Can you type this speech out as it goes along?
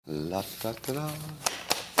La-da-da-da.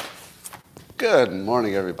 Good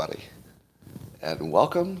morning, everybody, and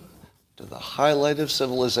welcome to the highlight of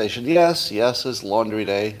civilization. Yes, it's laundry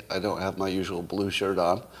day. I don't have my usual blue shirt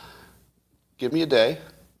on. Give me a day.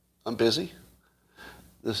 I'm busy.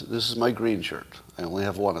 This is my green shirt. I only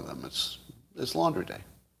have one of them. It's laundry day.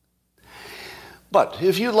 But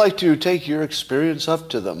if you'd like to take your experience up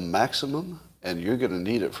to the maximum, and you're going to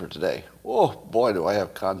need it for today. Oh, boy, do I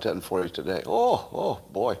have content for you today. Oh,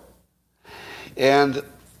 boy. And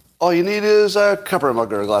all you need is a cup or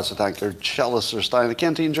mug or a glass of tank or chalice or stein, a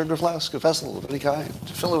canteen, jug or flask, a vessel of any kind.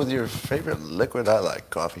 To fill it with your favorite liquid. I like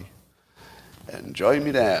coffee. And join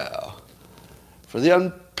me now for the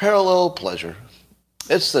unparalleled pleasure.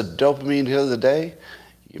 It's the dopamine hit of the day.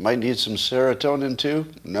 You might need some serotonin too.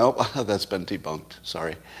 Nope, that's been debunked.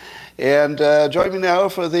 Sorry. And join me now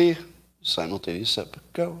for the simultaneous sip.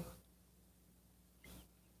 Go.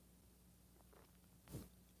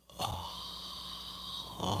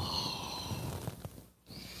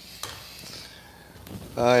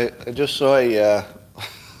 I just saw a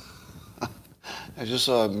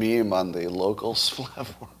meme on the Locals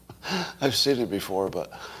platform. I've seen it before,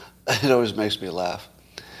 but it always makes me laugh.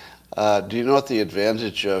 Do you know what the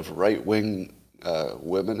advantage of right-wing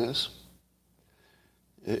women is?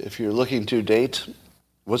 If you're looking to date,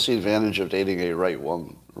 what's the advantage of dating a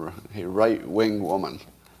right-wing woman?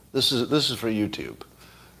 This is for YouTube.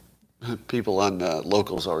 People on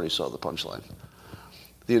Locals already saw the punchline.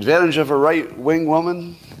 The advantage of a right-wing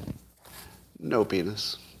woman? No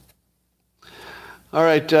penis. All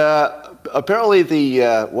right. Apparently,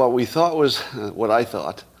 what we thought was what I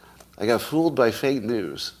thought. I got fooled by fake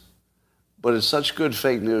news, but it's such good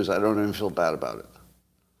fake news. I don't even feel bad about it.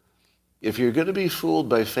 If you're going to be fooled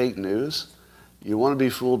by fake news, you want to be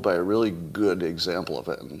fooled by a really good example of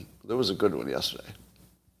it, and there was a good one yesterday.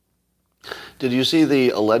 Did you see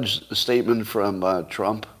the alleged statement from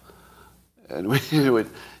Trump? And he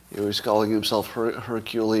was calling himself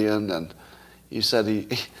Herculean, and he said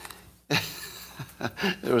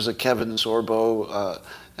there was a Kevin Sorbo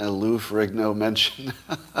and a Lou Ferrigno mention.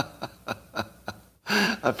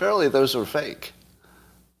 Apparently those were fake.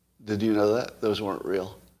 Did you know that? Those weren't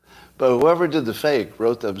real. But whoever did the fake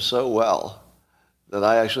wrote them so well that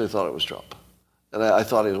I actually thought it was Trump. And I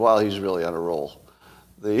thought, he's really on a roll.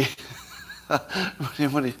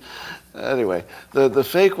 Anyway, the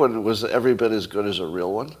fake one was every bit as good as a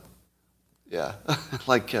real one. Yeah,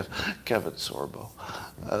 like Kevin Sorbo.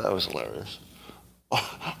 That was hilarious.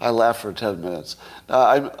 I laughed for 10 minutes.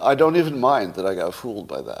 I don't even mind that I got fooled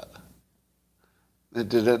by that.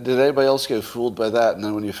 Did anybody else get fooled by that? And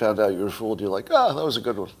then when you found out you were fooled, you're like, that was a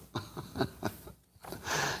good one.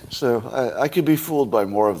 So I could be fooled by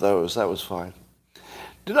more of those. That was fine.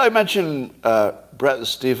 Did I mention Bret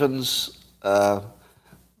Stephens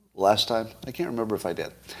last time? I can't remember if I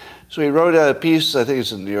did. So he wrote a piece, I think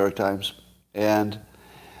it's in the New York Times, and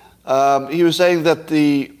he was saying that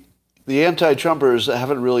the anti-Trumpers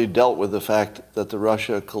haven't really dealt with the fact that the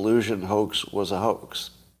Russia collusion hoax was a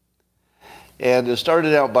hoax. And it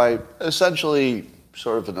started out by essentially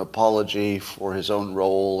sort of an apology for his own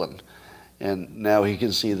role, and now he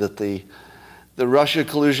can see that the Russia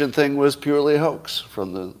collusion thing was purely a hoax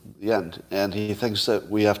from the end. And he thinks that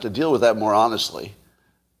we have to deal with that more honestly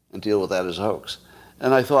and deal with that as a hoax.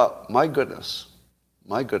 And I thought, my goodness,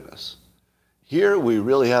 here we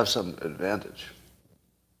really have some advantage,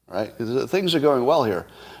 right? Things are going well here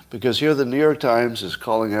because here the New York Times is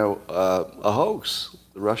calling out a hoax,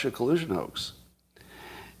 the Russia collusion hoax.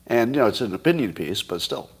 And, it's an opinion piece, but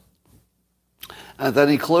still. And then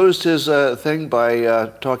he closed his thing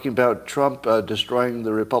by talking about Trump destroying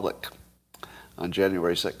the Republic on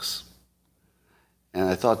January 6th. And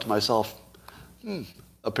I thought to myself,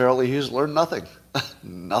 apparently he's learned nothing.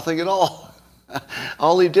 Nothing at all.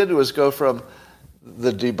 All he did was go from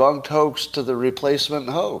the debunked hoax to the replacement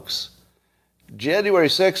hoax. January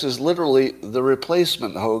 6th is literally the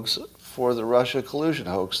replacement hoax for the Russia collusion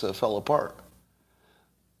hoax that fell apart.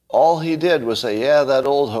 All he did was say, that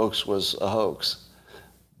old hoax was a hoax.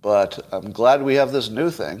 But I'm glad we have this new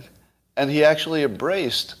thing. And he actually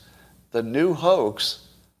embraced the new hoax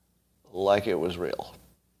like it was real.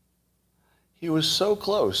 He was so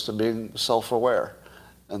close to being self-aware.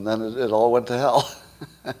 And then it all went to hell.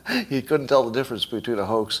 He couldn't tell the difference between a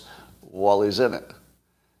hoax while he's in it.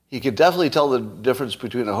 He could definitely tell the difference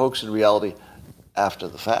between a hoax and reality after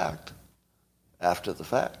the fact. After the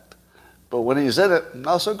fact. But when he's in it,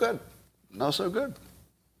 not so good. Not so good.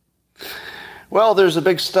 Well, there's a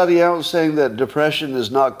big study out saying that depression is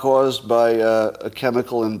not caused by a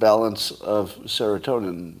chemical imbalance of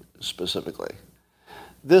serotonin specifically.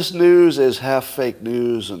 This news is half fake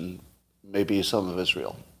news and maybe some of it's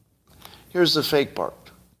real. Here's the fake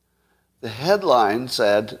part. The headline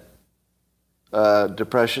said,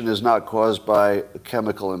 depression is not caused by a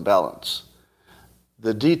chemical imbalance.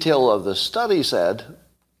 The detail of the study said,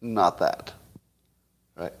 not that.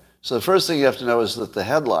 Right? So the first thing you have to know is that the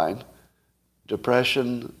headline,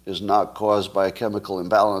 depression is not caused by a chemical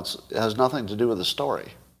imbalance, it has nothing to do with the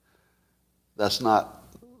story.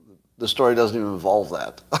 The story doesn't even involve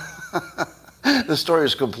that. The story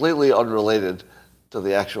is completely unrelated to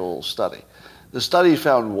the actual study. The study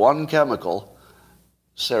found one chemical,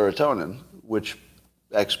 serotonin, which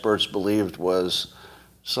experts believed was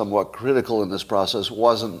somewhat critical in this process,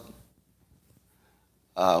 wasn't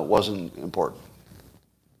important.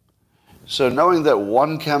 So knowing that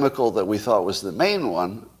one chemical that we thought was the main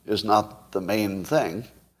one is not the main thing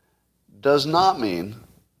does not mean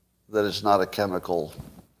that it's not a chemical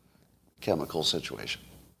situation.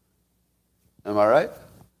 Am I right?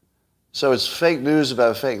 So it's fake news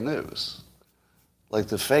about fake news. Like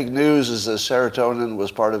the fake news is that serotonin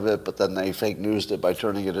was part of it, but then they fake newsed it by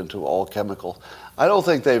turning it into all chemical. I don't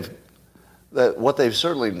think what they've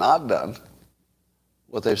certainly not done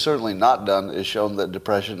is shown that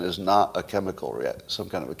depression is not a some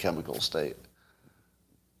kind of a chemical state.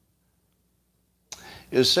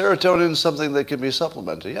 Is serotonin something that can be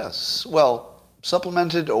supplemented? Yes. Well,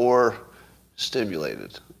 supplemented or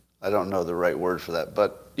stimulated. I don't know the right word for that,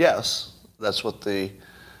 but yes, that's what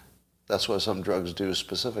some drugs do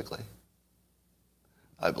specifically,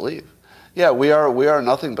 I believe. Yeah, we are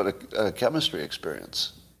nothing but a chemistry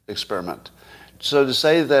experiment. So to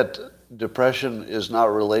say that depression is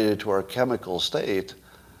not related to our chemical state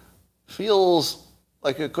feels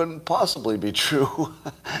like it couldn't possibly be true.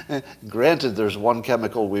 Granted, there's one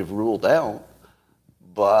chemical we've ruled out,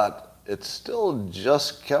 but it's still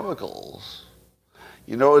just chemicals.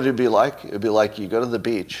 You know what it'd be like? It'd be like you go to the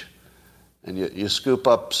beach and you scoop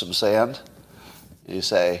up some sand and you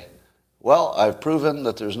say, well, I've proven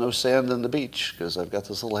that there's no sand in the beach because I've got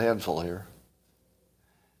this little handful here.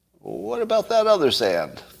 What about that other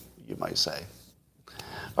sand, you might say?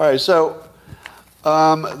 All right, so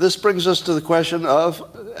this brings us to the question of,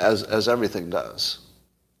 as everything does,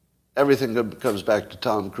 everything comes back to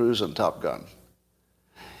Tom Cruise and Top Gun.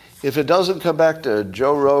 If it doesn't come back to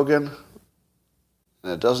Joe Rogan,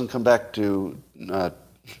 and it doesn't come back to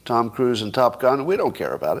Tom Cruise and Top Gun, we don't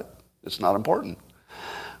care about it. It's not important.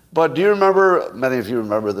 But do you remember, many of you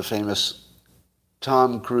remember the famous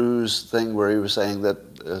Tom Cruise thing where he was saying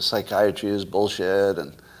that psychiatry is bullshit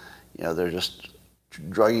and they're just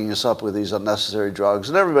drugging us up with these unnecessary drugs,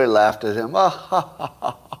 and everybody laughed at him.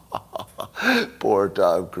 Poor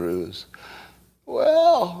Tom Cruise.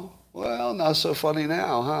 Well, not so funny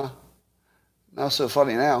now, huh? Not so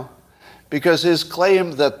funny now. Because his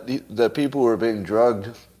claim that people were being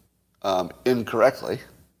drugged incorrectly,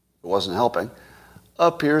 it wasn't helping,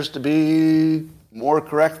 appears to be more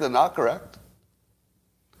correct than not correct.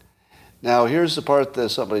 Now, here's the part that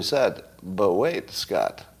somebody said, but wait,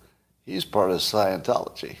 Scott, he's part of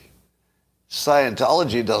Scientology.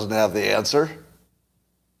 Scientology doesn't have the answer.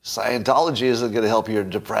 Scientology isn't going to help your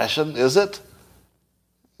depression, is it?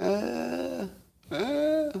 Are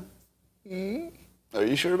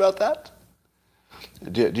you sure about that?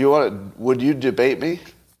 Would you debate me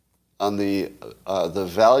on the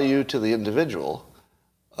value to the individual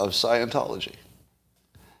of Scientology?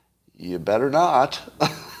 You better not,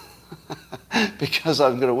 because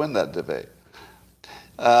I'm going to win that debate.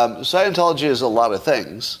 Scientology is a lot of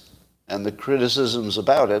things, and the criticisms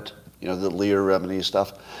about it, the Lear Remini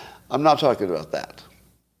stuff, I'm not talking about that.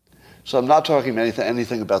 So I'm not talking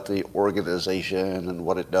anything about the organization and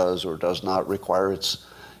what it does or does not require its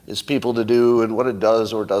people to do and what it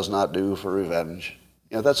does or does not do for revenge.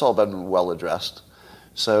 That's all been well addressed.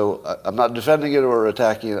 So I'm not defending it or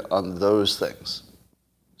attacking it on those things.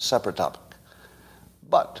 Separate topic.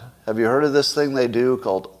 But have you heard of this thing they do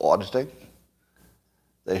called auditing?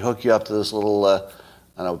 They hook you up to this little,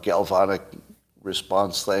 galvanic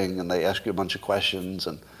response thing, and they ask you a bunch of questions,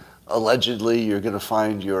 and allegedly you're going to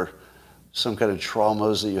find some kind of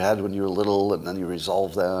traumas that you had when you were little, and then you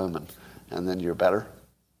resolve them, and then you're better.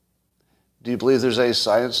 Do you believe there's any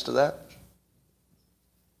science to that?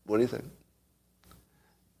 What do you think?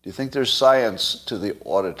 Do you think there's science to the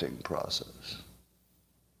auditing process?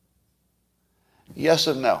 Yes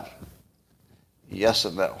and no. Yes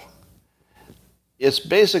and no. It's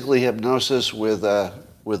basically hypnosis with a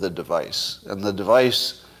device, and the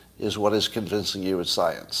device is what is convincing you it's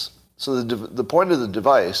science. So the point of the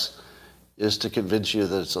device is to convince you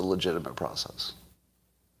that it's a legitimate process.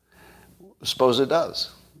 Suppose it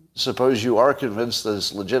does. Suppose you are convinced that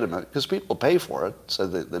it's legitimate, because people pay for it, so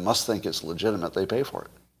they must think it's legitimate, they pay for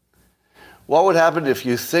it. What would happen if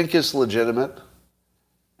you think it's legitimate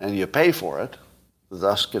and you pay for it,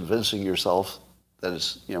 thus convincing yourself that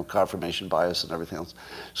it's, confirmation bias and everything else?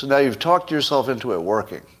 So now you've talked yourself into it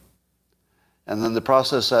working. And then the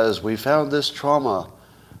process says, we found this trauma,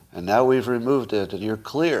 and now we've removed it, and you're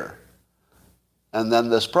clear. And then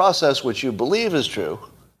this process, which you believe is true,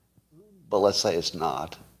 but let's say it's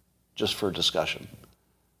not, just for discussion.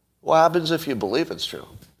 What happens if you believe it's true?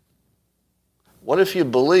 What if you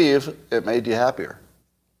believe it made you happier?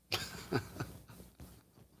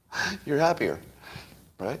 You're happier,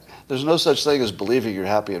 right? There's no such thing as believing you're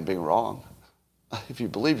happy and being wrong. If you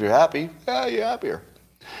believe you're happy, you're happier.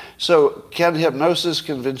 So can hypnosis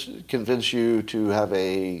convince you to have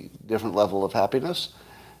a different level of happiness?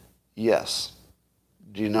 Yes.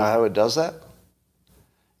 Do you know how it does that?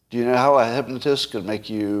 Do you know how a hypnotist can make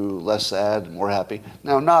you less sad, more happy?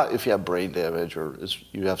 Now, not if you have brain damage or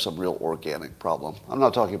you have some real organic problem. I'm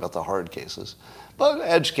not talking about the hard cases, but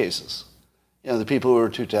edge cases. The people who are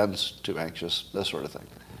too tense, too anxious, that sort of thing.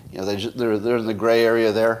 They're in the gray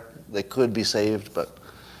area there. They could be saved, but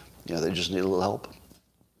they just need a little help.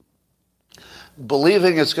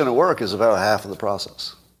 Believing it's going to work is about half of the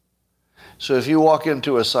process. So if you walk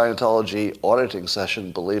into a Scientology auditing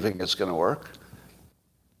session believing it's going to work,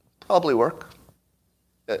 probably work,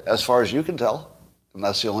 as far as you can tell, and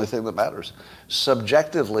that's the only thing that matters.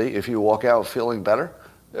 Subjectively, if you walk out feeling better,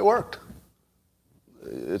 it worked.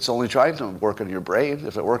 It's only trying to work on your brain.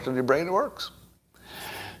 If it worked on your brain, it works.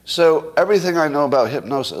 So everything I know about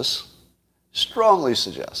hypnosis strongly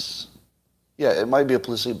suggests, it might be a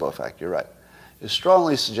placebo effect, you're right. It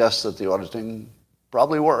strongly suggests that the auditing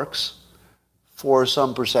probably works for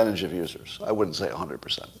some percentage of users. I wouldn't say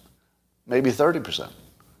 100%. Maybe 30%.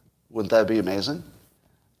 Wouldn't that be amazing?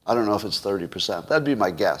 I don't know if it's 30%. That'd be my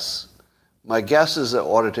guess. My guess is that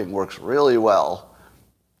auditing works really well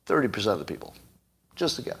 30% of the people.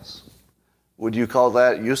 Just a guess. Would you call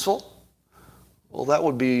that useful? Well, that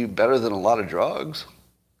would be better than a lot of drugs.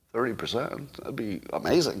 30%. That'd be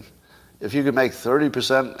amazing. If you could make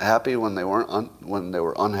 30% happy when they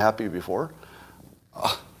were unhappy before,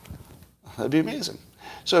 that'd be amazing.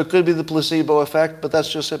 So it could be the placebo effect, but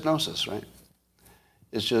that's just hypnosis, right?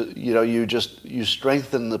 It's just, you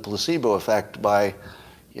strengthen the placebo effect by,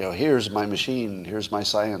 here's my machine, here's my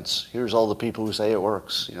science, here's all the people who say it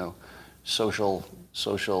works, social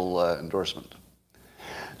endorsement.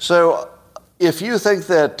 So if you think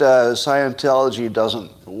that Scientology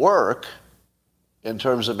doesn't work in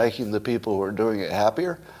terms of making the people who are doing it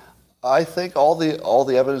happier, I think all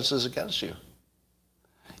the evidence is against you.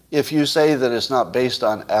 If you say that it's not based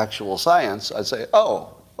on actual science, I'd say,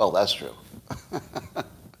 oh, well, that's true.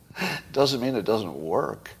 Doesn't mean it doesn't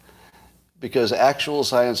work, because actual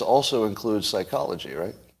science also includes psychology,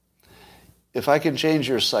 right? If I can change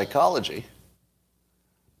your psychology,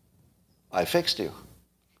 I fixed you.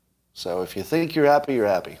 So if you think you're happy, you're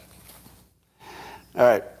happy. All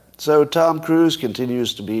right. So Tom Cruise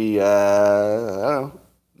continues to be,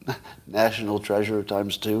 national treasure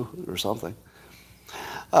times 2 or something.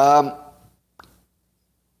 How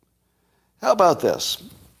about this?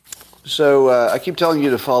 So I keep telling you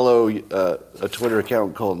to follow a Twitter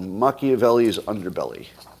account called Machiavelli's Underbelly.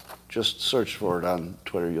 Just search for it on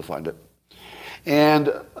Twitter, you'll find it.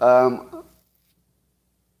 And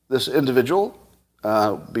this individual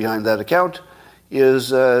behind that account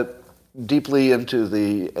is deeply into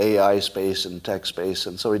the AI space and tech space,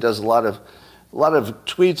 and so he does a lot of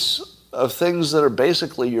tweets of things that are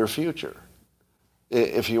basically your future.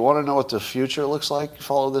 If you want to know what the future looks like,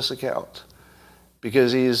 follow this account,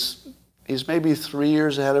 because he's maybe 3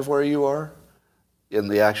 years ahead of where you are in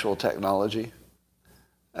the actual technology,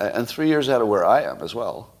 and 3 years ahead of where I am as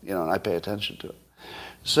well. And I pay attention to it.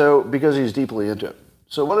 So because he's deeply into it.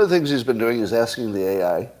 So one of the things he's been doing is asking the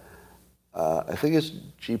AI. I think it's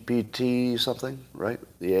GPT something, right?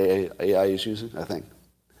 The AI he's using, I think.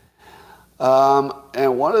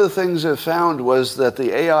 And one of the things it found was that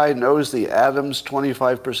the AI knows the Adams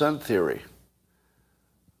 25% theory.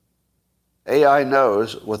 AI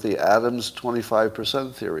knows what the Adams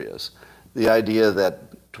 25% theory is. The idea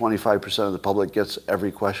that 25% of the public gets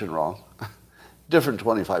every question wrong. Different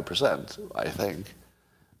 25%, I think.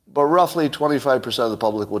 But roughly 25% of the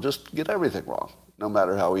public will just get everything wrong, no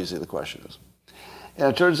matter how easy the question is. And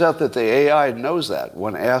it turns out that the AI knows that.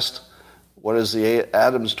 When asked, what is the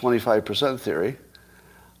Adams 25% theory,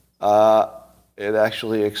 it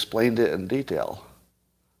actually explained it in detail,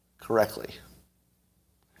 correctly.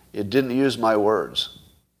 It didn't use my words.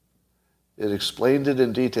 It explained it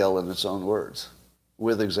in detail in its own words,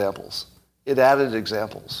 with examples. It added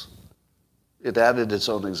examples. It added its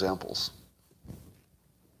own examples.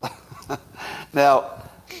 Now,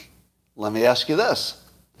 let me ask you this.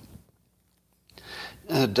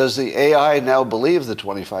 Does the AI now believe the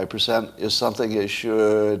 25% is something it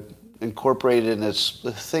should incorporate in its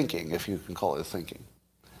thinking, if you can call it thinking?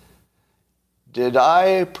 Did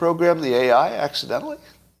I program the AI accidentally?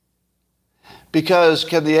 Because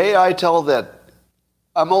can the AI tell that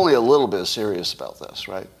I'm only a little bit serious about this,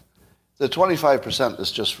 right? The 25%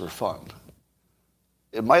 is just for fun.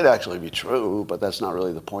 It might actually be true, but that's not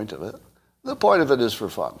really the point of it. The point of it is for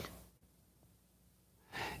fun.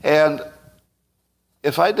 And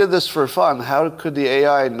if I did this for fun, how could the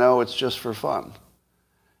AI know it's just for fun?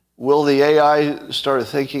 Will the AI start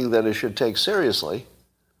thinking that it should take seriously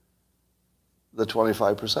the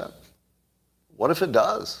 25%? What if it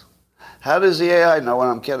does? How does the AI know when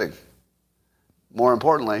I'm kidding? More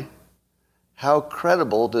importantly, how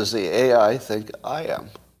credible does the AI think I am?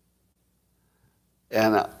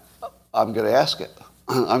 And I'm going to ask it.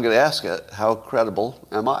 I'm going to ask it, how credible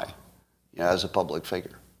am I as a public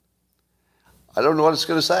figure? I don't know what it's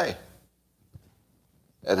going to say.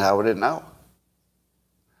 And how would it know?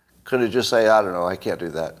 Could it just say, I don't know, I can't do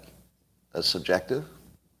that? That's subjective?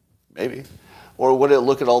 Maybe. Or would it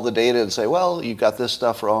look at all the data and say, well, you got this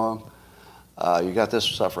stuff wrong, you got this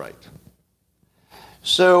stuff right?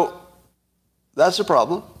 So that's a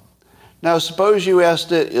problem. Now, suppose you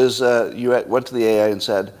asked it, you went to the AI and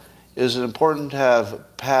said, is it important to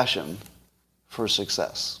have passion for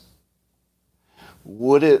success?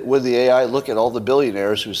 Would the AI look at all the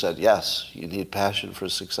billionaires who said, yes, you need passion for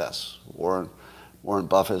success? Warren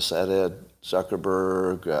Buffett said it,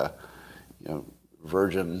 Zuckerberg,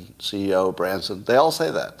 Virgin CEO Branson, they all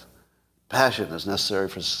say that. Passion is necessary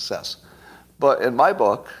for success. But in my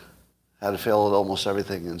book, How to Fail at Almost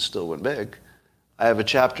Everything and Still Win Big, I have a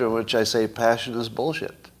chapter in which I say passion is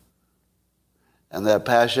bullshit. And that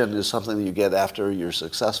passion is something that you get after you're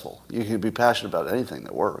successful. You can be passionate about anything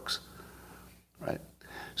that works, right?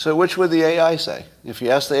 So which would the AI say? If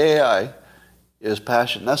you ask the AI, is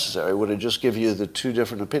passion necessary, would it just give you the two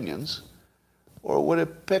different opinions? Or would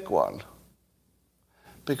it pick one?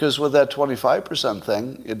 Because with that 25%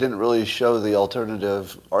 thing, it didn't really show the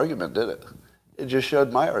alternative argument, did it? It just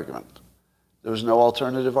showed my argument. There was no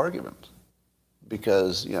alternative argument.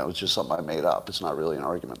 Because, it's just something I made up. It's not really an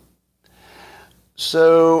argument.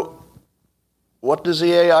 So, what does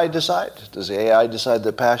the AI decide? Does the AI decide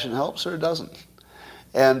that passion helps or it doesn't?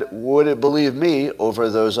 And would it believe me over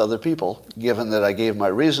those other people, given that I gave my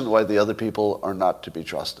reason why the other people are not to be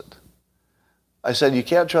trusted? I said, you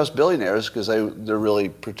can't trust billionaires because they're really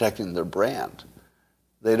protecting their brand.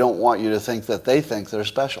 They don't want you to think that they think they're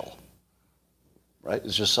special, right?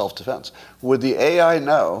 It's just self-defense. Would the AI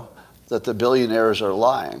know that the billionaires are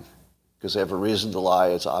lying because they have a reason to lie?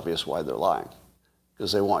 It's obvious why they're lying,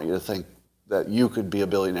 because they want you to think that you could be a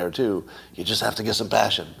billionaire too. You just have to get some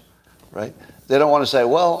passion, right? They don't want to say,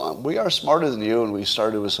 well, we are smarter than you and we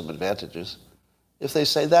started with some advantages. If they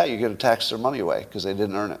say that, you're going to tax their money away because they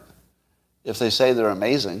didn't earn it. If they say they're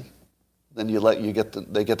amazing, then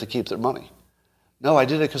they get to keep their money. No, I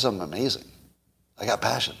did it because I'm amazing. I got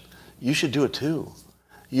passion. You should do it too.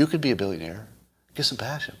 You could be a billionaire. Get some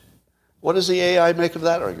passion. What does the AI make of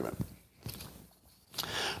that argument?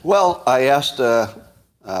 Well, I asked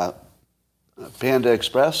Panda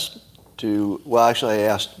Express I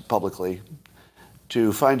asked publicly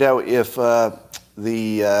to find out if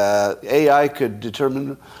the AI could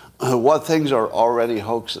determine what things are already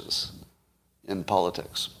hoaxes in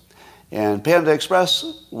politics. And Panda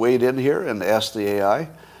Express weighed in here and asked the AI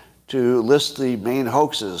to list the main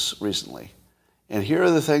hoaxes recently. And here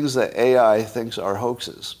are the things that AI thinks are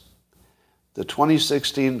hoaxes. The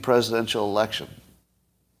 2016 presidential election.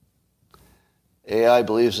 AI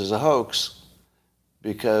believes is a hoax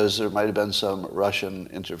because there might have been some Russian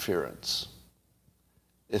interference.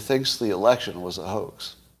 It thinks the election was a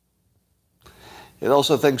hoax. It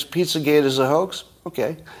also thinks Pizzagate is a hoax.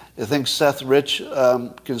 Okay. It thinks Seth Rich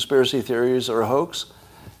conspiracy theories are a hoax.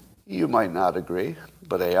 You might not agree,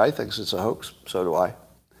 but AI thinks it's a hoax. So do I.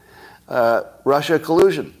 Russia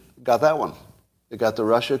collusion. Got that one. It got the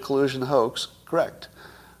Russia collusion hoax correct.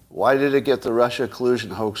 Why did it get the Russia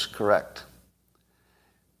collusion hoax correct?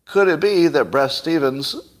 Could it be that Bret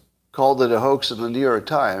Stephens called it a hoax in the New York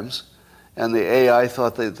Times, and the AI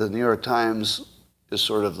thought that the New York Times is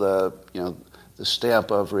sort of the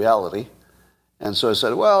stamp of reality, and so it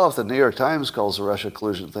said, well, if the New York Times calls the Russia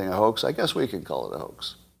collusion thing a hoax, I guess we can call it a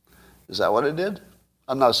hoax. Is that what it did?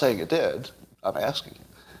 I'm not saying it did. I'm asking.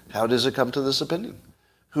 How does it come to this opinion?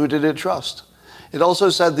 Who did it trust? It also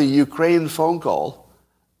said the Ukraine phone call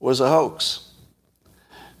was a hoax.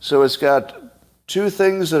 So it's got two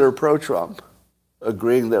things that are pro-Trump,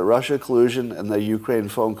 agreeing that Russia collusion and the Ukraine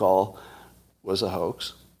phone call was a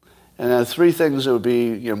hoax. And then three things that would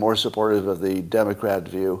be more supportive of the Democrat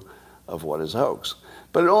view of what is a hoax.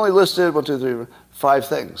 But it only listed 5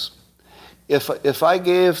 things. If I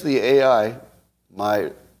gave the AI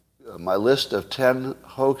my list of 10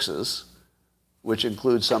 hoaxes, which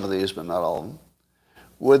includes some of these but not all of them,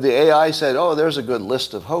 would the AI say, oh, there's a good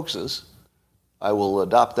list of hoaxes, I will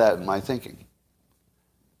adopt that in my thinking?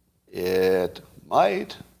 It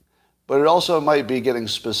might, but it also might be getting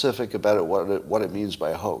specific about what it means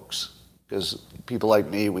by a hoax. Because people like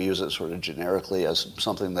me, we use it sort of generically as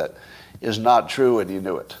something that is not true and you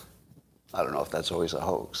knew it. I don't know if that's always a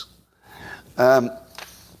hoax.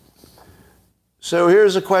 So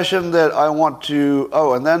here's a question that I want to,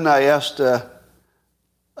 and then I asked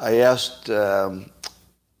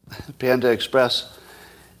Panda Express,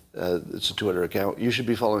 it's a Twitter account, you should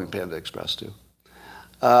be following Panda Express too.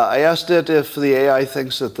 I asked it if the AI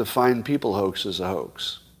thinks that the Fine People hoax is a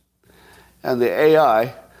hoax. And the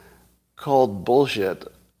AI called bullshit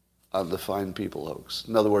on the Fine People hoax.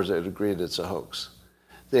 In other words, it agreed it's a hoax.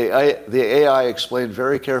 The AI explained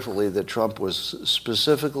very carefully that Trump was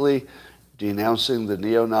specifically denouncing the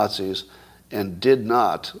neo-Nazis and did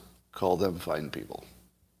not call them fine people.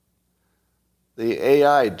 The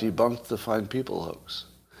AI debunked the Fine People hoax.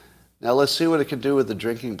 Now let's see what it can do with the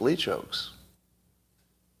drinking bleach hoax.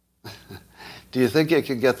 Do you think it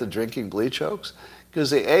can get the drinking bleach hoax?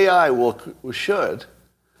 Because the AI should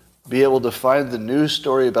be able to find the news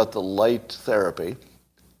story about the light therapy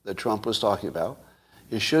that Trump was talking about.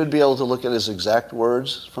 It should be able to look at his exact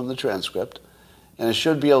words from the transcript, and it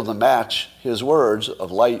should be able to match his words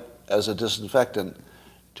of light as a disinfectant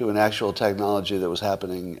to an actual technology that was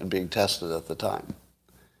happening and being tested at the time.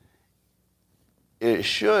 It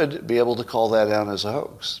should be able to call that out as a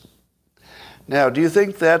hoax. Now, do you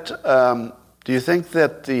think that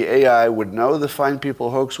the AI would know the Fine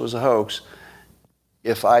People hoax was a hoax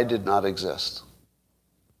if I did not exist?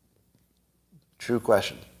 True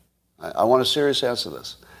question. I want a serious answer to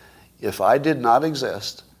this. If I did not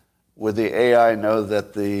exist, would the AI know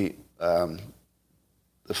that the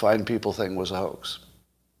Fine People thing was a hoax?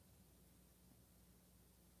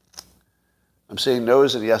 I'm seeing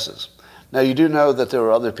no's and yeses. Now, you do know that there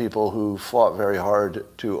were other people who fought very hard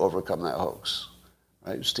to overcome that hoax.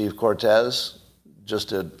 Right? Steve Cortez just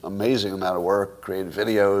did an amazing amount of work, created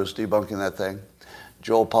videos debunking that thing.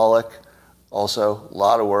 Joel Pollack, also a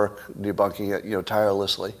lot of work debunking it,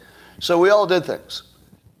 tirelessly. So we all did things.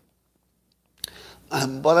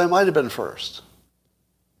 But I might have been first.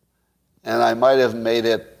 And I might have made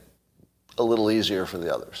it a little easier for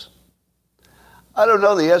the others. I don't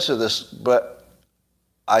know the answer to this, but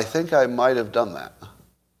I think I might have done that.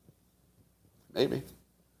 Maybe.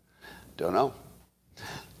 Don't know.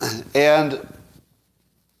 And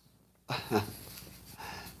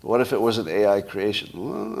what if it was an AI creation?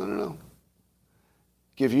 Well, I don't know.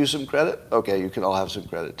 Give you some credit? Okay, you can all have some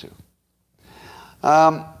credit too.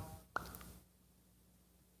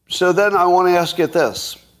 So then I want to ask you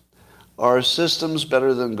this. Are systems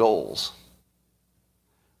better than goals?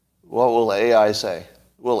 What will AI say?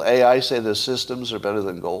 Will AI say the systems are better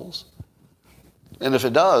than goals? And if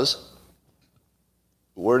it does,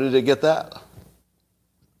 where did it get that?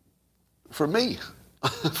 From me.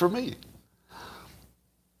 From me.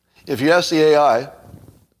 If you ask the AI,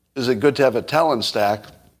 is it good to have a talent stack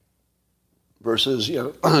versus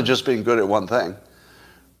just being good at one thing,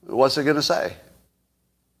 what's it going to say?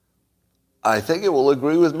 I think it will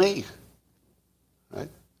agree with me. Right?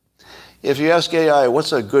 If you ask AI,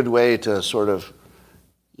 what's a good way to sort of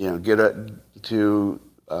get it to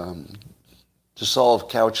solve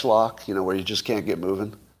couch lock, where you just can't get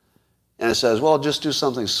moving, and it says, well, just do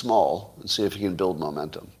something small and see if you can build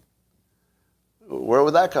momentum. Where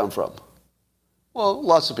would that come from? Well,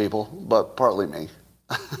 lots of people, but partly me.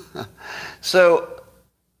 So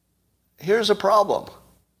here's a problem.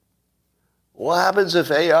 What happens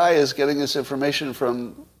if AI is getting this information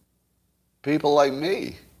from people like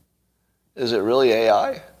me? Is it really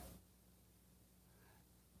AI?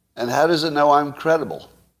 And how does it know I'm credible?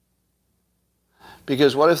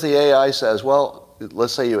 Because what if the AI says, well,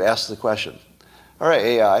 let's say you ask the question, all right,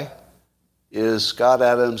 AI, is Scott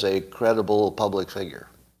Adams a credible public figure?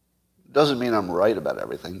 Doesn't mean I'm right about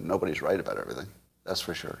everything. Nobody's right about everything, that's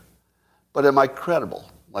for sure. But am I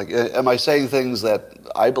credible? Like, am I saying things that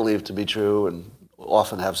I believe to be true and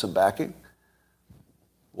often have some backing?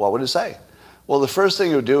 What would it say? Well, the first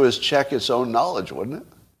thing it would do is check its own knowledge, wouldn't it?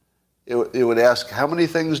 It would ask, how many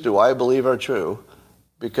things do I believe are true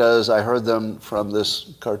because I heard them from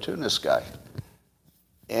this cartoonist guy.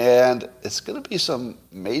 And it's going to be some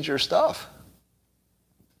major stuff,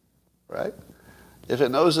 right? If it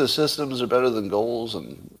knows that systems are better than goals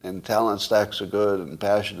and talent stacks are good and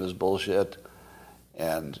passion is bullshit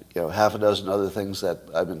and half a dozen other things that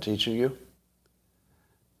I've been teaching you,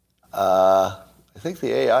 I think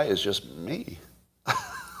the AI is just me.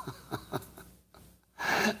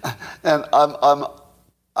 And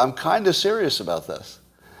I'm kind of serious about this.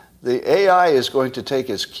 The AI is going to take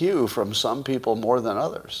its cue from some people more than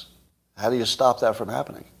others. How do you stop that from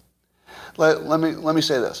happening? Let me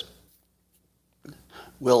say this.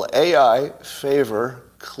 Will AI favor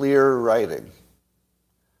clear writing?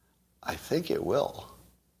 I think it will.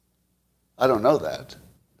 I don't know that,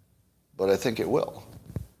 but I think it will.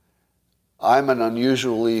 I'm an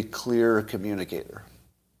unusually clear communicator.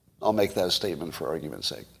 I'll make that statement for argument's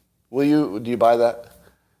sake. Do you buy that?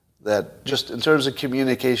 That just in terms of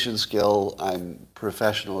communication skill, I'm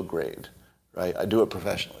professional grade, right? I do it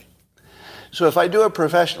professionally. So if I do it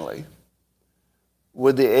professionally,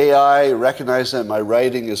 would the AI recognize that my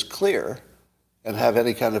writing is clear and have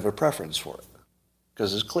any kind of a preference for it?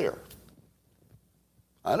 Because it's clear.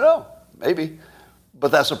 I don't know, maybe.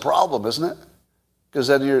 But that's a problem, isn't it? Because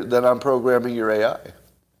then I'm programming your AI.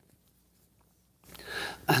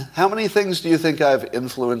 How many things do you think I've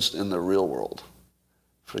influenced in the real world?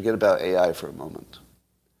 Forget about AI for a moment.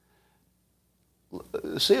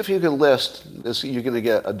 See if you can list this. You're going to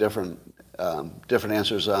get a different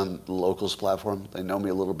answers on the Locals platform. They know me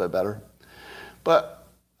a little bit better. But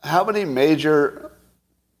how many major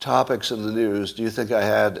topics in the news do you think I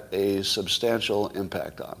had a substantial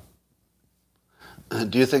impact on?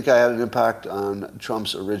 Do you think I had an impact on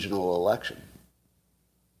Trump's original election?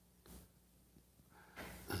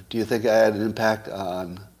 Do you think I had an impact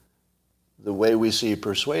on the way we see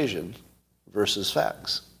Persuasion versus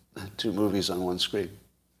Facts? Two movies on one screen.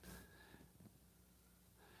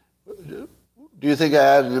 Do you think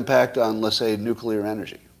I had an impact on, let's say, nuclear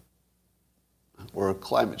energy or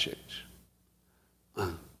climate change?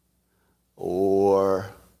 Or,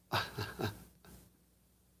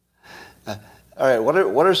 all right,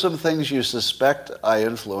 what are some things you suspect I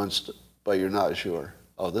influenced, but you're not sure?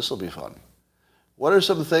 Oh, this will be fun. What are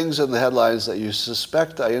some things in the headlines that you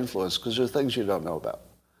suspect I influenced? Because there are things you don't know about.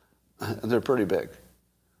 And they're pretty big.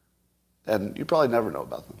 And you probably never know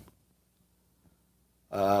about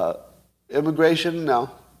them. Immigration,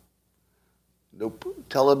 no. Nope.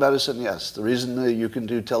 Telemedicine, yes. The reason that you can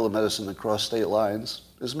do telemedicine across state lines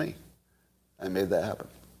is me. I made that happen.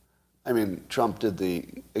 I mean, Trump did the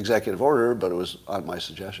executive order, but it was on my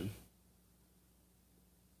suggestion.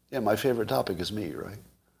 Yeah, my favorite topic is me, right?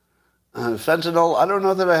 Fentanyl, I don't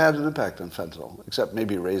know that I had an impact on fentanyl, except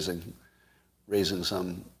maybe raising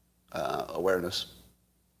some awareness.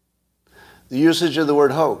 The usage of the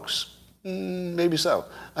word hoax, maybe so.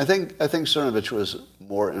 I think Cernovich was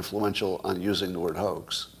more influential on using the word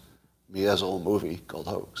hoax. He has a whole movie called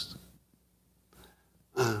Hoaxed.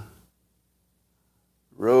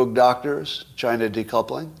 Rogue doctors, China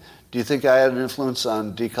decoupling. Do you think I had an influence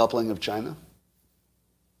on decoupling of China?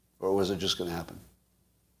 Or was it just going to happen?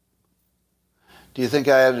 Do you think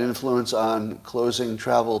I had an influence on closing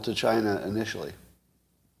travel to China initially?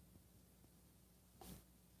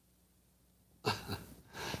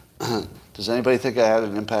 Does anybody think I had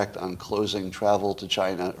an impact on closing travel to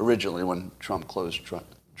China originally when Trump closed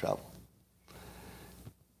travel?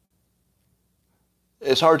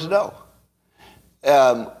 It's hard to know.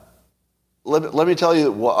 Let me tell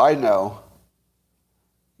you what I know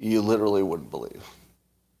you literally wouldn't believe.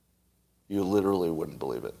 You literally wouldn't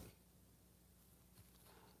believe it.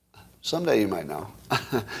 Someday you might know,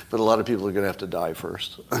 but a lot of people are going to have to die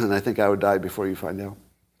first, and I think I would die before you find out.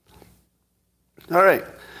 All right.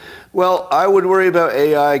 Well, I would worry about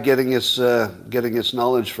AI getting its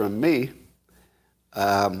knowledge from me,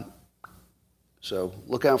 so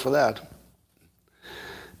look out for that.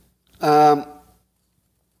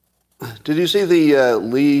 Did you see the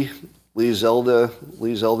Lee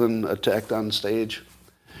Zeldin attack on stage?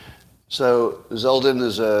 So Zeldin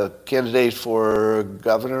is a candidate for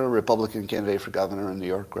governor, Republican candidate for governor in New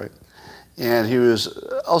York, right? And he was,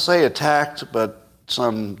 I'll say attacked, but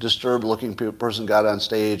some disturbed-looking person got on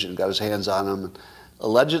stage and got his hands on him.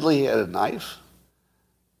 Allegedly, he had a knife,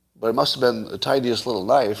 but it must have been the tiniest little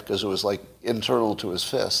knife because it was like internal to his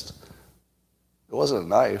fist. It wasn't a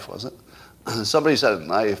knife, was it? Somebody said a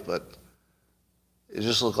knife, but it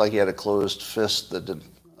just looked like he had a closed fist that didn't.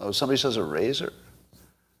 Oh, somebody says a razor.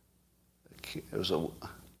 It was a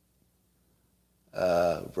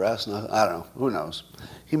brass knife. I don't know. Who knows?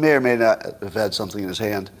 He may or may not have had something in his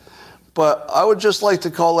hand. But I would just like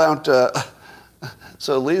to call out,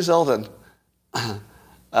 so Lee Zeldin,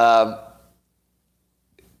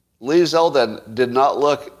 Lee Zeldin did not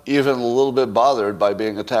look even a little bit bothered by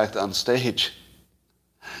being attacked on stage.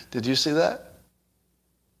 Did you see that?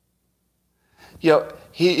 You know,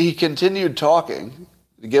 he continued talking,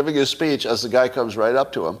 giving his speech as the guy comes right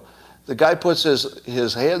up to him. The guy puts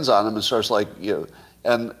his hands on him and starts like,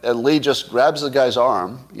 and Lee just grabs the guy's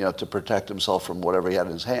arm, to protect himself from whatever he had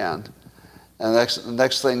in his hand. And the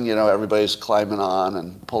next thing, everybody's climbing on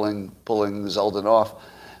and pulling Zeldin off.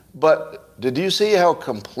 But did you see how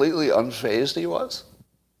completely unfazed he was?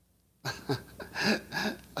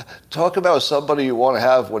 Talk about somebody you want to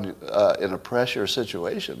have when in a pressure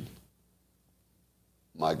situation.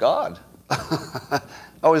 My God.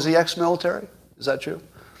 Oh, is he ex-military? Is that true?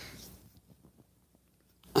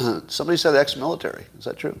 Somebody said ex-military. Is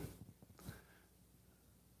that true?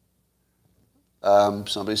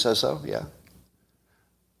 Somebody says so? Yeah.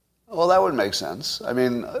 Well, that would make sense. I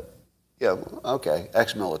mean, yeah, okay,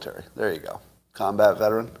 ex-military. There you go. Combat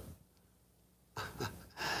veteran.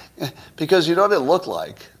 Because you know what it looked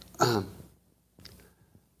like?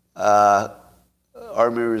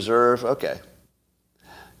 Army Reserve, okay.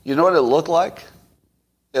 You know what it looked like?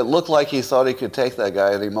 It looked like he thought he could take that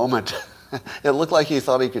guy any moment. It looked like he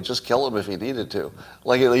thought he could just kill him if he needed to.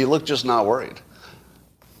 Like he looked just not worried.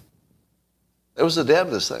 It was the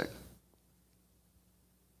damnedest thing.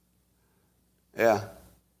 Yeah.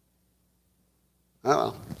 Oh,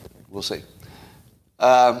 well, we'll see.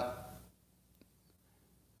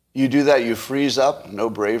 You do that, you freeze up, no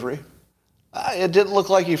bravery. It didn't look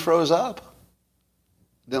like he froze up.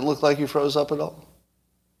 Didn't look like he froze up at all.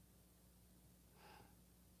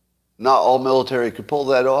 Not all military could pull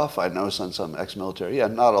that off. I know some ex-military. Yeah,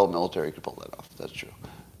 not all military could pull that off. That's true.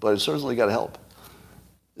 But it certainly got to help.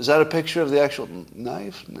 Is that a picture of the actual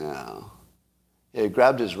knife? No. Yeah, he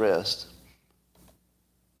grabbed his wrist.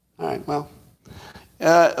 All right, well.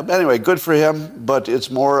 Anyway, good for him, but it's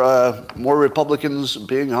more Republicans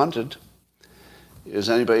being hunted. Is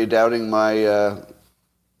anybody doubting my...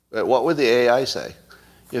 what would the AI say?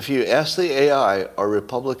 If you ask the AI, are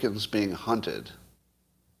Republicans being hunted?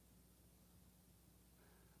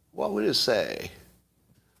 What would it say?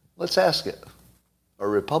 Let's ask it. Are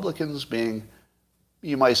Republicans being,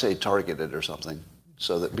 you might say targeted or something,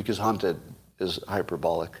 so that because hunted is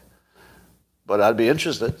hyperbolic. But I'd be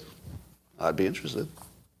interested. I'd be interested.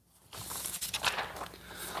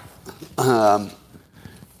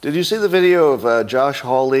 Did you see the video of Josh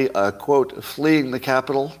Hawley, quote, fleeing the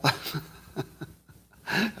Capitol?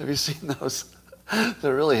 Have you seen those?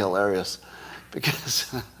 They're really hilarious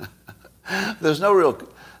because there's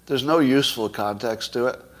no useful context to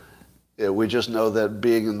it. We just know that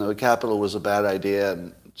being in the Capitol was a bad idea,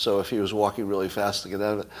 and so if he was walking really fast to get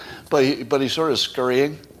out of it. But he's sort of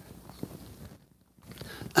scurrying,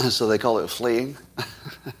 so they call it fleeing.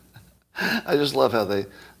 I just love how they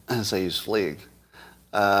say he's fleeing.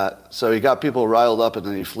 So he got people riled up and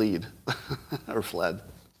then he fled, or fled.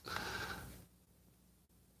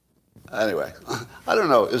 Anyway, I don't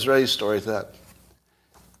know. Is there any story to that?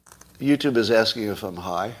 YouTube is asking if I'm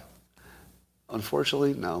high.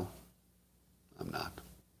 Unfortunately, no, I'm not.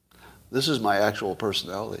 This is my actual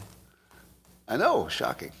personality. I know,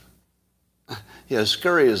 shocking. Yeah,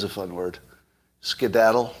 scurry is a fun word.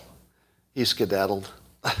 Skedaddle. He skedaddled.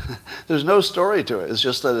 There's no story to it. It's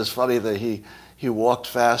just that it's funny that he walked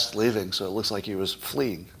fast leaving, so it looks like he was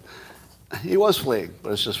fleeing. He was fleeing,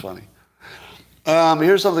 but it's just funny.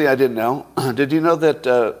 Here's something I didn't know. Did you know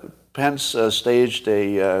that Pence staged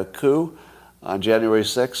a coup on January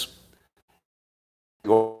 6th?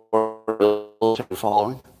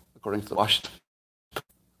 Following, according to the Washington.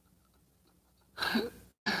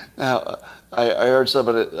 Now, I heard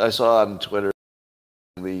somebody, I saw on Twitter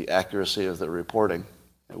the accuracy of the reporting,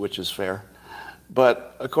 which is fair.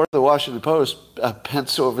 But according to the Washington Post,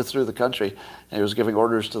 Pence overthrew the country, and he was giving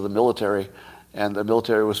orders to the military, and the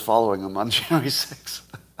military was following him on January 6th.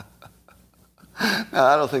 Now,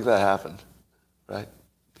 I don't think that happened, right?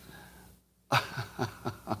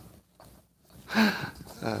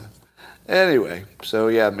 Anyway, so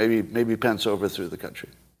yeah, maybe Pence overthrew the country.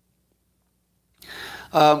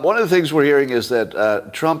 One of the things we're hearing is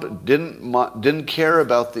that Trump didn't care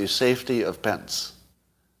about the safety of Pence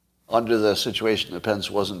under the situation that Pence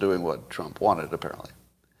wasn't doing what Trump wanted, apparently.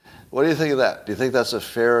 What do you think of that? Do you think that's a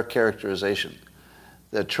fair characterization?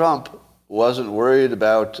 That Trump wasn't worried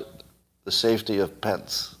about the safety of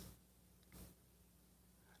Pence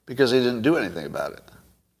because he didn't do anything about it.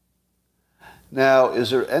 Now, is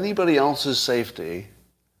there anybody else's safety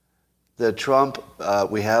that Trump,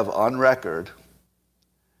 we have on record,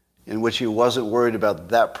 in which he wasn't worried about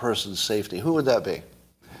that person's safety, who would that be?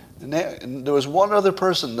 And there was one other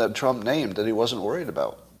person that Trump named that he wasn't worried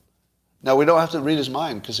about. Now, we don't have to read his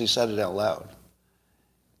mind because he said it out loud.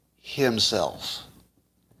 Himself.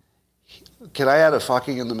 Can I add a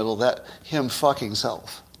fucking in the middle of that? Him fucking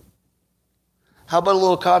self. How about a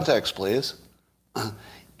little context, please?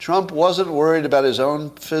 Trump wasn't worried about his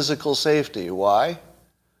own physical safety. Why?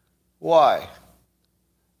 Why?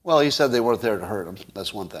 Well, he said they weren't there to hurt him.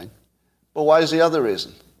 That's one thing. But why is the other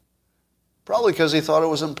reason? Probably because he thought it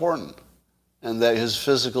was important and that his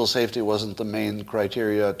physical safety wasn't the main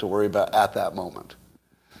criteria to worry about at that moment.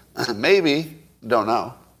 Maybe, don't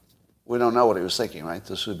know. We don't know what he was thinking, right?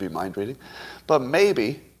 This would be mind reading. But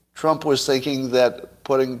maybe Trump was thinking that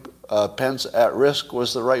putting Pence at risk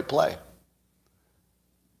was the right play.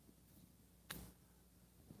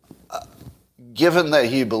 Given that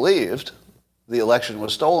he believed the election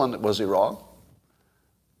was stolen, was he wrong?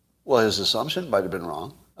 Well, his assumption might have been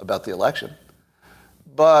wrong about the election.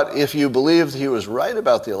 But if you believed he was right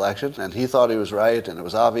about the election, and he thought he was right, and it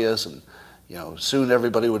was obvious, and soon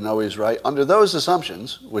everybody would know he's right, under those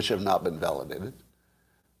assumptions, which have not been validated,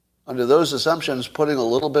 under those assumptions, putting a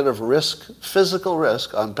little bit of risk, physical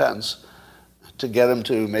risk, on Pence to get him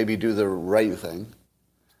to maybe do the right thing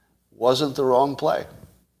wasn't the wrong play.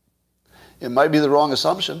 It might be the wrong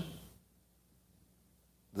assumption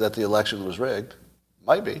that the election was rigged.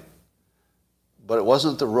 Might be. But it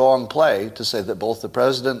wasn't the wrong play to say that both the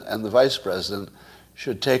president and the vice president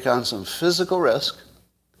should take on some physical risk,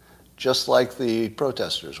 just like the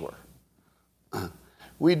protesters were.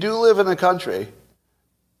 We do live in a country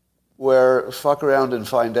where fuck around and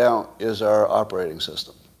find out is our operating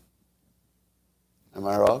system. Am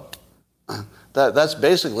I wrong? That's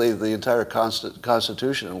basically the entire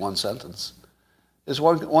Constitution in one sentence. It's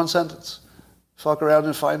one sentence. Fuck around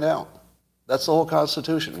and find out. That's the whole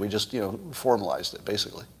Constitution. We just, formalized it,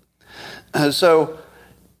 basically. So,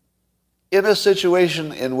 in a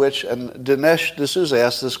situation in which, and Dinesh D'Souza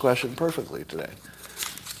asked this question perfectly today.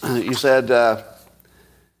 He said,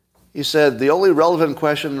 the only relevant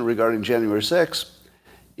question regarding January 6th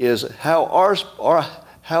is how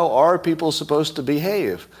are people supposed to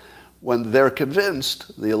behave when they're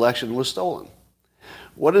convinced the election was stolen?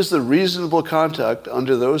 What is the reasonable conduct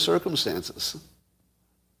under those circumstances?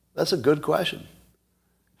 That's a good question.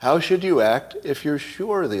 How should you act if you're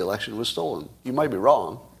sure the election was stolen? You might be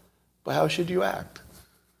wrong, but how should you act?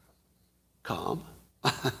 Calm?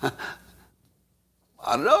 I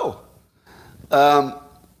don't know.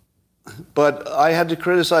 But I had to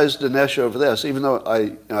criticize Dinesh over this, even though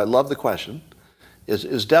I love the question.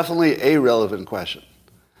 It's definitely a relevant question.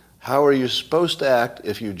 How are you supposed to act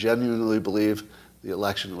if you genuinely believe the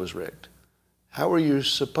election was rigged? How are you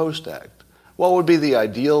supposed to act? What would be the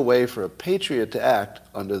ideal way for a patriot to act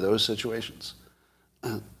under those situations?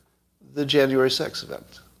 The January 6th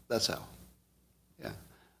event. That's how. Yeah.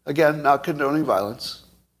 Again, not condoning violence.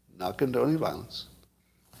 Not condoning violence.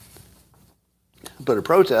 But a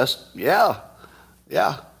protest, yeah.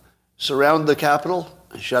 Surround the Capitol,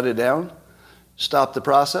 shut it down, stop the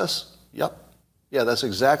process. Yep. Yeah, that's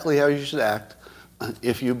exactly how you should act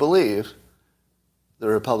if you believe the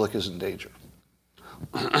Republic is in danger.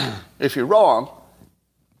 If you're wrong,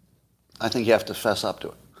 I think you have to fess up to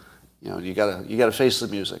it. You gotta face the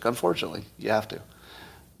music. Unfortunately, you have to.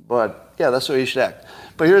 But yeah, that's the way you should act.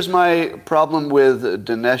 But here's my problem with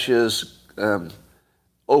Dinesh's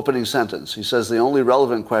opening sentence. He says the only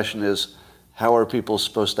relevant question is, how are people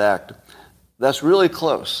supposed to act? That's really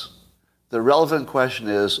close. The relevant question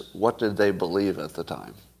is, what did they believe at the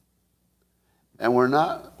time? And we're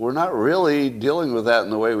not really dealing with that in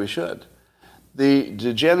the way we should. The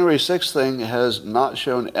January 6th thing has not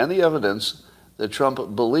shown any evidence that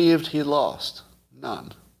Trump believed he lost.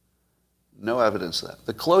 None. No evidence of that.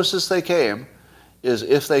 The closest they came is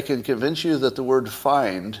if they can convince you that the word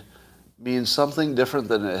find means something different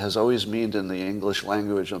than it has always meant in the English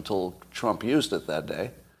language until Trump used it that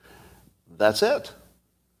day. That's it.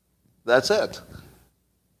 That's it.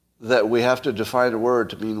 That we have to define a word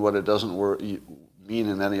to mean what it doesn't mean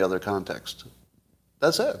in any other context.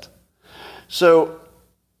 That's it. So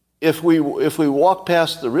if we walk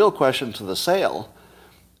past the real question to the sale,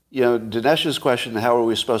 Dinesh's question, how are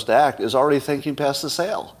we supposed to act, is already thinking past the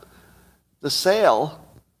sale. The sale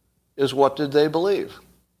is, what did they believe?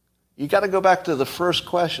 You got to go back to the first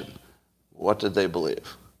question. What did they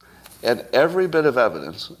believe? And every bit of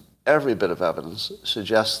evidence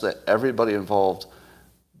suggests that everybody involved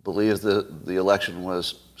believed that the election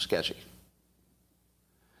was sketchy.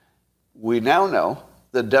 We now know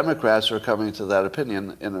that Democrats are coming to that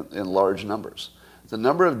opinion in large numbers. the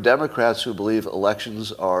number of Democrats who believe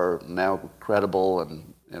elections are now credible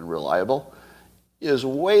and reliable is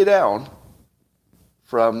way down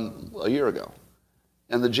from a year ago.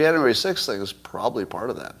 And the January 6th thing is probably part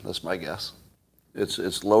of that. That's my guess.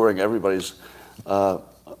 It's lowering everybody's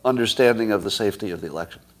understanding of the safety of the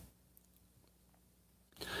election.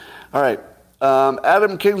 All right.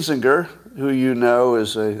 Adam Kinzinger, who you know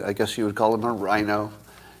is, I guess you would call him a rhino.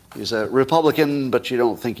 He's a Republican, but you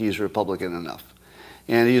don't think he's Republican enough.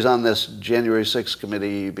 And he's on this January 6th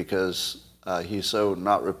committee because he's so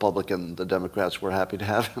not Republican, the Democrats were happy to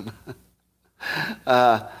have him.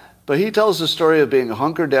 But he tells the story of being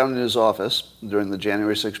hunkered down in his office during the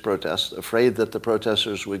January 6th protests, afraid that the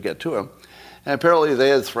protesters would get to him. And apparently they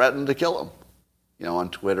had threatened to kill him, on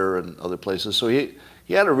Twitter and other places. So he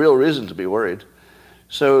had a real reason to be worried.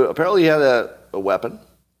 So apparently he had a weapon.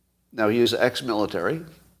 Now he's ex-military.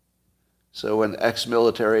 So when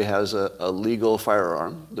ex-military has a legal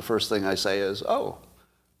firearm, the first thing I say is, oh,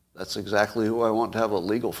 that's exactly who I want to have a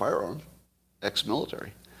legal firearm,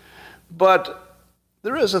 ex-military. But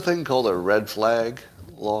there is a thing called a red flag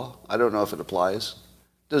law. I don't know if it applies.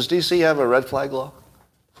 Does D.C. have a red flag law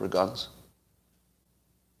for guns?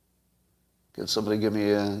 Can somebody give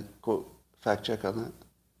me a quote fact check on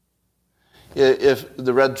that? If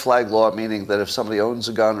the red flag law, meaning that if somebody owns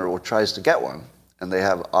a gun or tries to get one and they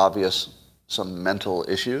have obvious some mental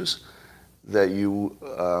issues, that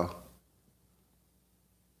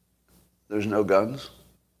there's no guns.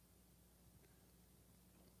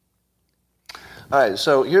 All right,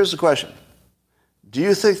 so here's the question. Do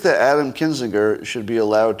you think that Adam Kinzinger should be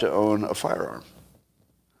allowed to own a firearm?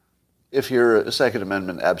 If you're a Second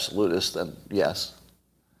Amendment absolutist, then yes.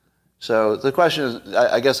 So the question is,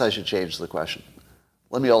 I guess I should change the question.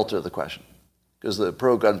 Let me alter the question. Because the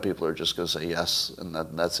pro-gun people are just going to say yes, and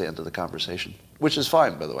that's the end of the conversation, which is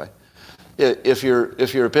fine, by the way. If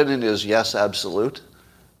your opinion is yes, absolute,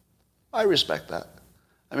 I respect that.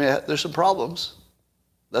 I mean, there's some problems.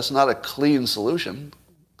 That's not a clean solution,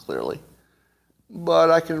 clearly. But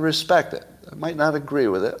I can respect it. I might not agree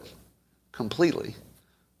with it completely,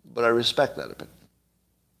 but I respect that opinion.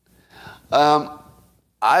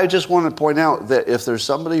 I just want to point out that if there's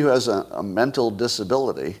somebody who has a mental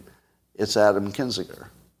disability, it's Adam Kinzinger.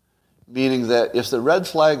 Meaning that if the red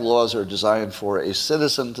flag laws are designed for a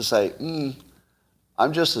citizen to say,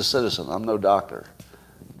 I'm just a citizen, I'm no doctor,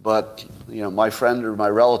 but my friend or my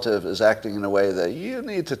relative is acting in a way that you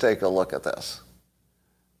need to take a look at this.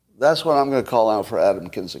 That's what I'm going to call out for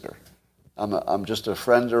Adam Kinzinger. I'm just a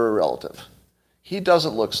friend or a relative. He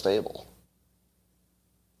doesn't look stable.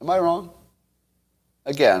 Am I wrong?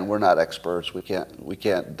 Again, we're not experts. We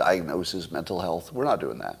can't diagnose his mental health. We're not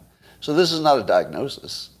doing that. So this is not a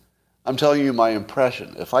diagnosis. I'm telling you my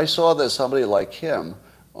impression. If I saw that somebody like him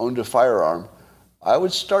owned a firearm, I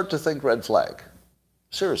would start to think red flag.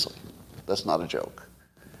 Seriously. That's not a joke.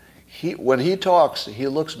 When he talks, he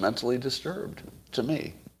looks mentally disturbed, to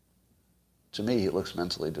me. To me, he looks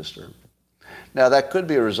mentally disturbed. Now, that could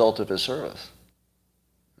be a result of his service.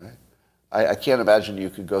 Right? I can't imagine you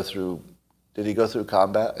could go through... Did he go through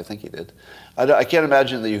combat? I think he did. I can't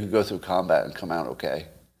imagine that you could go through combat and come out okay.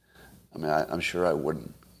 I mean, I'm sure I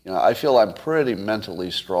wouldn't. I feel I'm pretty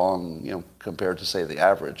mentally strong, compared to, say, the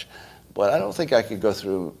average. But I don't think I could go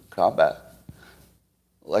through combat.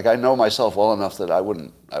 Like, I know myself well enough that I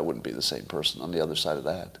wouldn't be the same person on the other side of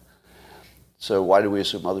that. So why do we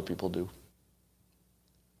assume other people do?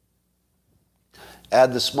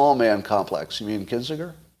 Add the small man complex. You mean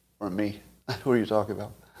Kinzinger or me? Who are you talking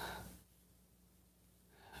about?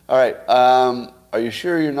 All right. Are you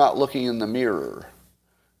sure you're not looking in the mirror?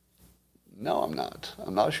 No, I'm not.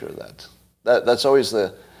 I'm not sure of that. That's always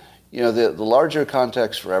the larger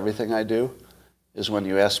context for everything I do is when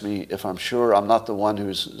you ask me if I'm sure I'm not the one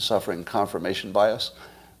who's suffering confirmation bias.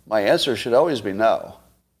 My answer should always be no.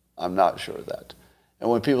 I'm not sure of that. And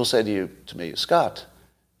when people say to me, Scott,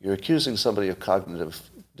 you're accusing somebody of cognitive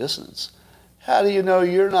dissonance. How do you know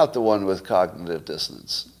you're not the one with cognitive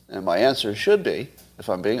dissonance? And my answer should be, if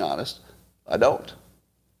I'm being honest, I don't.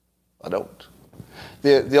 I don't.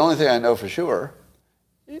 The only thing I know for sure,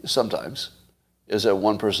 sometimes, is that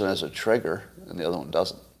one person has a trigger and the other one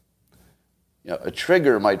doesn't. A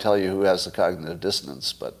trigger might tell you who has the cognitive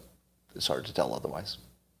dissonance, but it's hard to tell otherwise.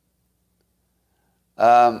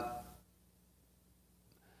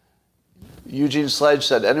 Eugene Sledge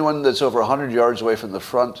said, anyone that's over 100 yards away from the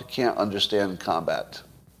front can't understand combat.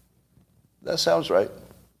 That sounds right.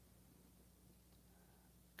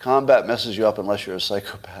 Combat messes you up unless you're a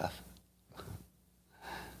psychopath.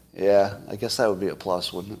 Yeah, I guess that would be a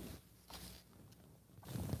plus, wouldn't it?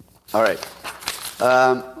 All right.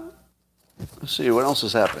 Let's see, what else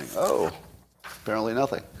is happening? Oh, apparently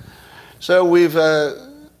nothing. So we've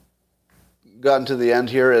gotten to the end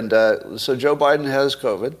here, and so Joe Biden has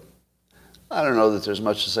COVID. I don't know that there's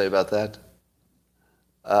much to say about that.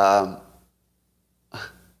 I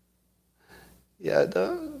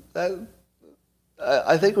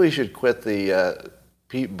think we should quit the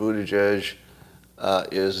Pete Buttigieg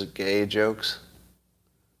is gay jokes.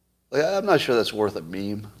 Like, I'm not sure that's worth a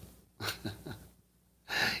meme.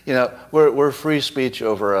 You know, we're free speech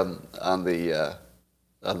over on the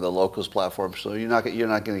Locals platform, so you're not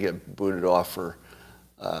going to get booted off for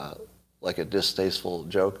like a distasteful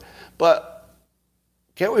joke. But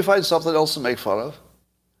can't we find something else to make fun of?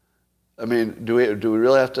 I mean, do we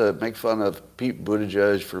really have to make fun of Pete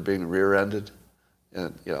Buttigieg for being rear-ended?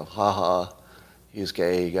 And, you know, ha, he's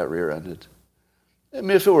gay, he got rear-ended. I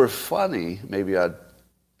mean, if it were funny, maybe I'd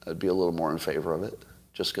be a little more in favor of it,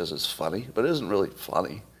 just because it's funny. But it isn't really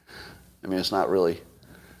funny. I mean, it's not really.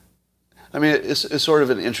 I mean, it's sort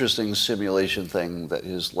of an interesting simulation thing that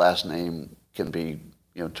his last name can be,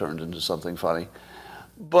 you know, turned into something funny.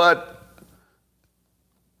 But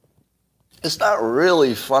it's not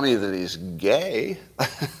really funny that he's gay.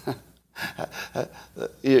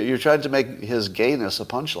 You're trying to make his gayness a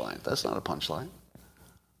punchline. That's not a punchline.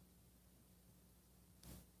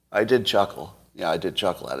 I did chuckle. Yeah, I did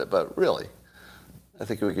chuckle at it, but really, I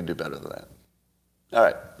think we could do better than that. All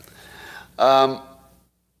right.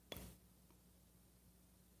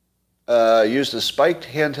 Used a spiked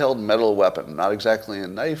handheld metal weapon, not exactly a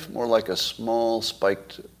knife, more like a small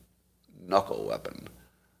spiked knuckle weapon.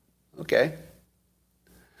 Okay.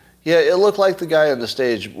 Yeah, it looked like the guy on the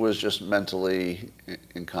stage was just mentally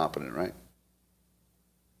incompetent, right?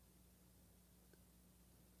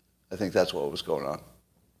 I think that's what was going on.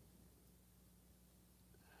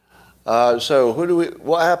 So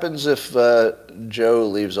what happens if Joe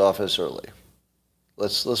leaves office early?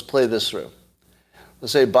 Let's play this through.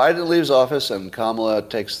 Let's say Biden leaves office and Kamala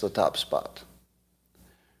takes the top spot.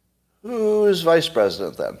 Who is vice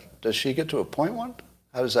president then? Does she get to appoint one?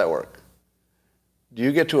 How does that work? Do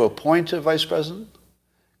you get to appoint a vice president?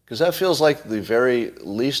 Because that feels like the very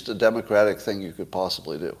least democratic thing you could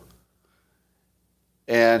possibly do.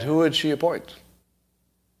 And who would she appoint?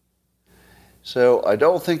 So I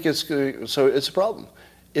don't think it's a problem.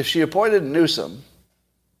 If she appointed Newsom,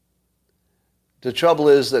 the trouble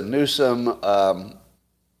is that Newsom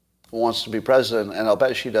wants to be president, and I'll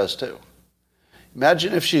bet she does too.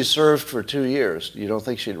 Imagine if she served for 2 years. You don't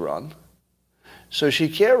think she'd run? So she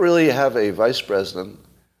can't really have a vice president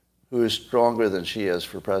who is stronger than she is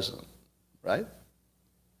for president, right?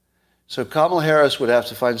 So Kamala Harris would have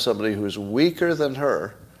to find somebody who's weaker than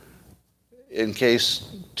her in case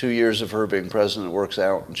 2 years of her being president works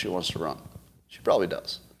out and she wants to run. She probably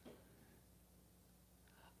does.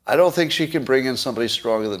 I don't think she can bring in somebody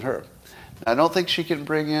stronger than her. I don't think she can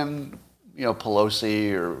bring in, you know,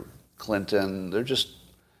 Pelosi or Clinton. It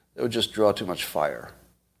would just draw too much fire.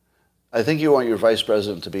 I think you want your vice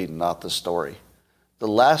president to be not the story. The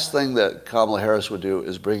last thing that Kamala Harris would do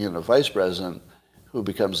is bring in a vice president who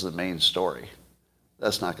becomes the main story.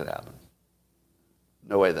 That's not going to happen.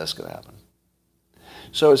 No way that's going to happen.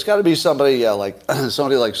 So it's got to be somebody, like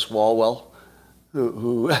somebody like Swalwell,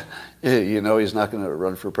 who you know he's not going to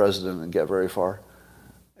run for president and get very far.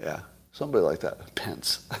 Yeah, somebody like that.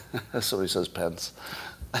 Pence. Somebody says Pence.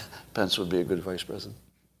 Pence would be a good vice president.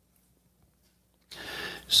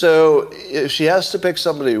 So if she has to pick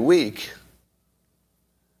somebody weak,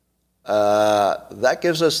 that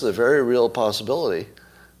gives us the very real possibility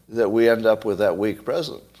that we end up with that weak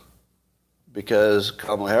president. Because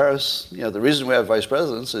Kamala Harris, you know, the reason we have vice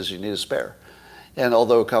presidents is you need a spare. And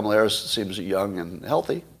although Kamala Harris seems young and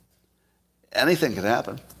healthy, anything can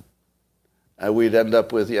happen. And we'd end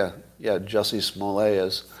up with, Jussie Smollett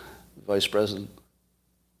as vice president.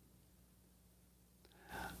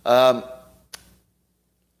 I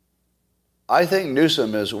think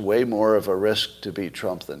Newsom is way more of a risk to beat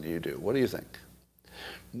Trump than you do. What do you think?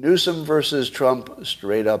 Newsom versus Trump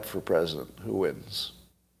straight up for president. Who wins?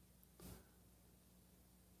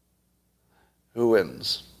 Who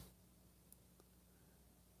wins?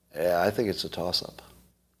 Yeah, I think it's a toss-up.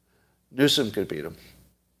 Newsom could beat him.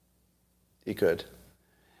 He could.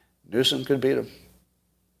 Newsom could beat him.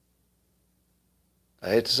 I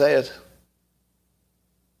hate to say it.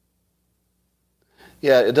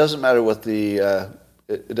 Yeah, it doesn't matter what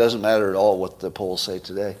it doesn't matter at all what the polls say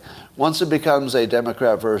today. Once it becomes a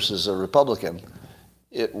Democrat versus a Republican,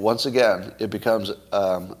 once again it becomes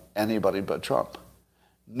anybody but Trump.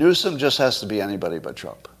 Newsom just has to be anybody but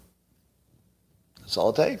Trump. That's all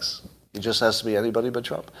it takes. He just has to be anybody but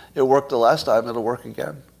Trump. It worked the last time, it'll work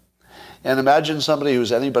again. And imagine somebody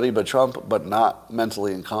who's anybody but Trump, but not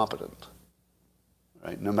mentally incompetent.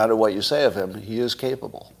 Right? No matter what you say of him, he is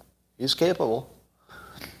capable. He's capable.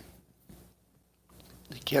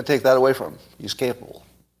 You can't take that away from him. He's capable.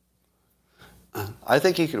 I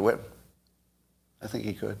think he could win. I think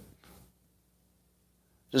he could.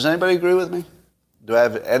 Does anybody agree with me? Do I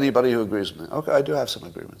have anybody who agrees with me? Okay, I do have some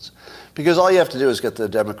agreements. Because all you have to do is get the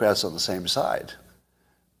Democrats on the same side.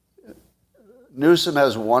 Newsom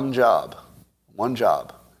has one job,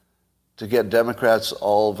 to get Democrats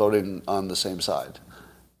all voting on the same side.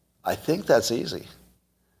 I think that's easy.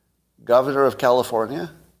 Governor of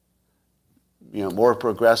California, more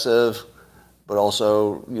progressive, but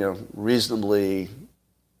also, reasonably,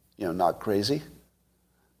 not crazy.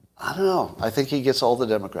 I don't know. I think he gets all the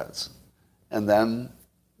Democrats. And then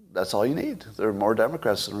that's all you need. There are more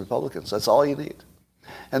Democrats than Republicans. That's all you need.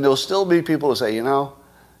 And there'll still be people who say,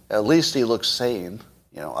 at least he looks sane.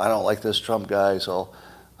 I don't like this Trump guy, so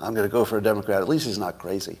I'm going to go for a Democrat. At least he's not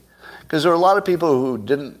crazy. Because there are a lot of people who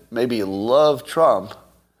didn't maybe love Trump,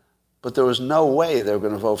 but there was no way they were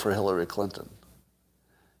going to vote for Hillary Clinton.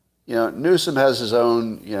 Newsom has his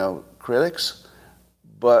own, critics,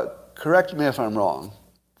 but correct me if I'm wrong.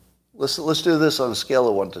 Let's do this on a scale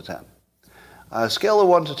of 1 to 10. On a scale of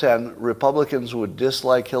 1 to 10, Republicans would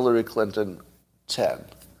dislike Hillary Clinton 10.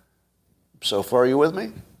 So far, are you with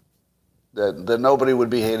me? That nobody would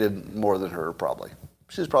be hated more than her, probably.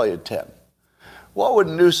 She's probably a 10. What would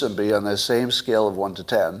Newsom be on that same scale of 1 to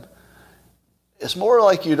 10? It's more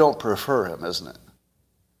like you don't prefer him, isn't it?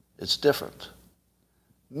 It's different.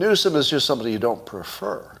 Newsom is just somebody you don't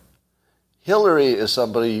prefer. Hillary is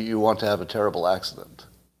somebody you want to have a terrible accident.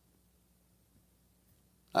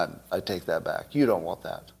 I take that back. You don't want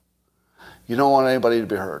that. You don't want anybody to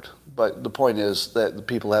be hurt. But the point is that the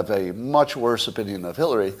people have a much worse opinion of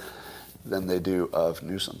Hillary than they do of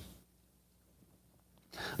Newsom.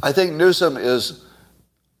 I think Newsom is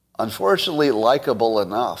unfortunately likable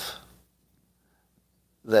enough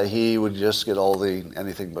that he would just get all the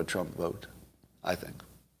anything but Trump vote, I think.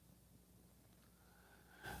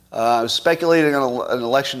 Speculating on an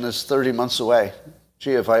election that's 30 months away.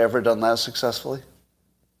 Gee, have I ever done that successfully?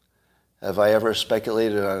 Have I ever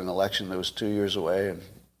speculated on an election that was 2 years away and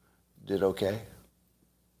did okay?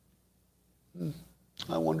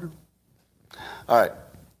 I wonder. All right.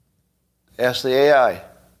 Ask the AI.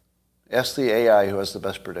 Ask the AI who has the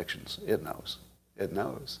best predictions. It knows. It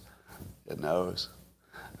knows. It knows.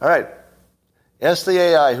 All right. Ask the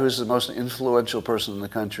AI who is the most influential person in the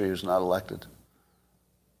country who's not elected.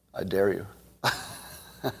 I dare you.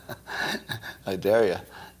 I dare you.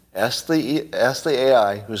 Ask the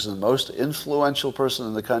AI who's the most influential person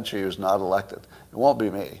in the country who's not elected. It won't be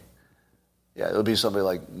me. Yeah, it'll be somebody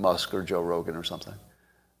like Musk or Joe Rogan or something.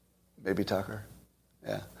 Maybe Tucker.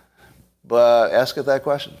 Yeah. But ask it that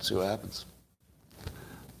question. See what happens.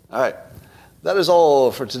 All right. That is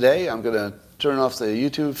all for today. I'm going to turn off the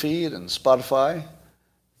YouTube feed and Spotify.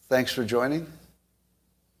 Thanks for joining.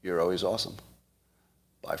 You're always awesome.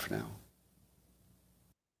 Bye for now.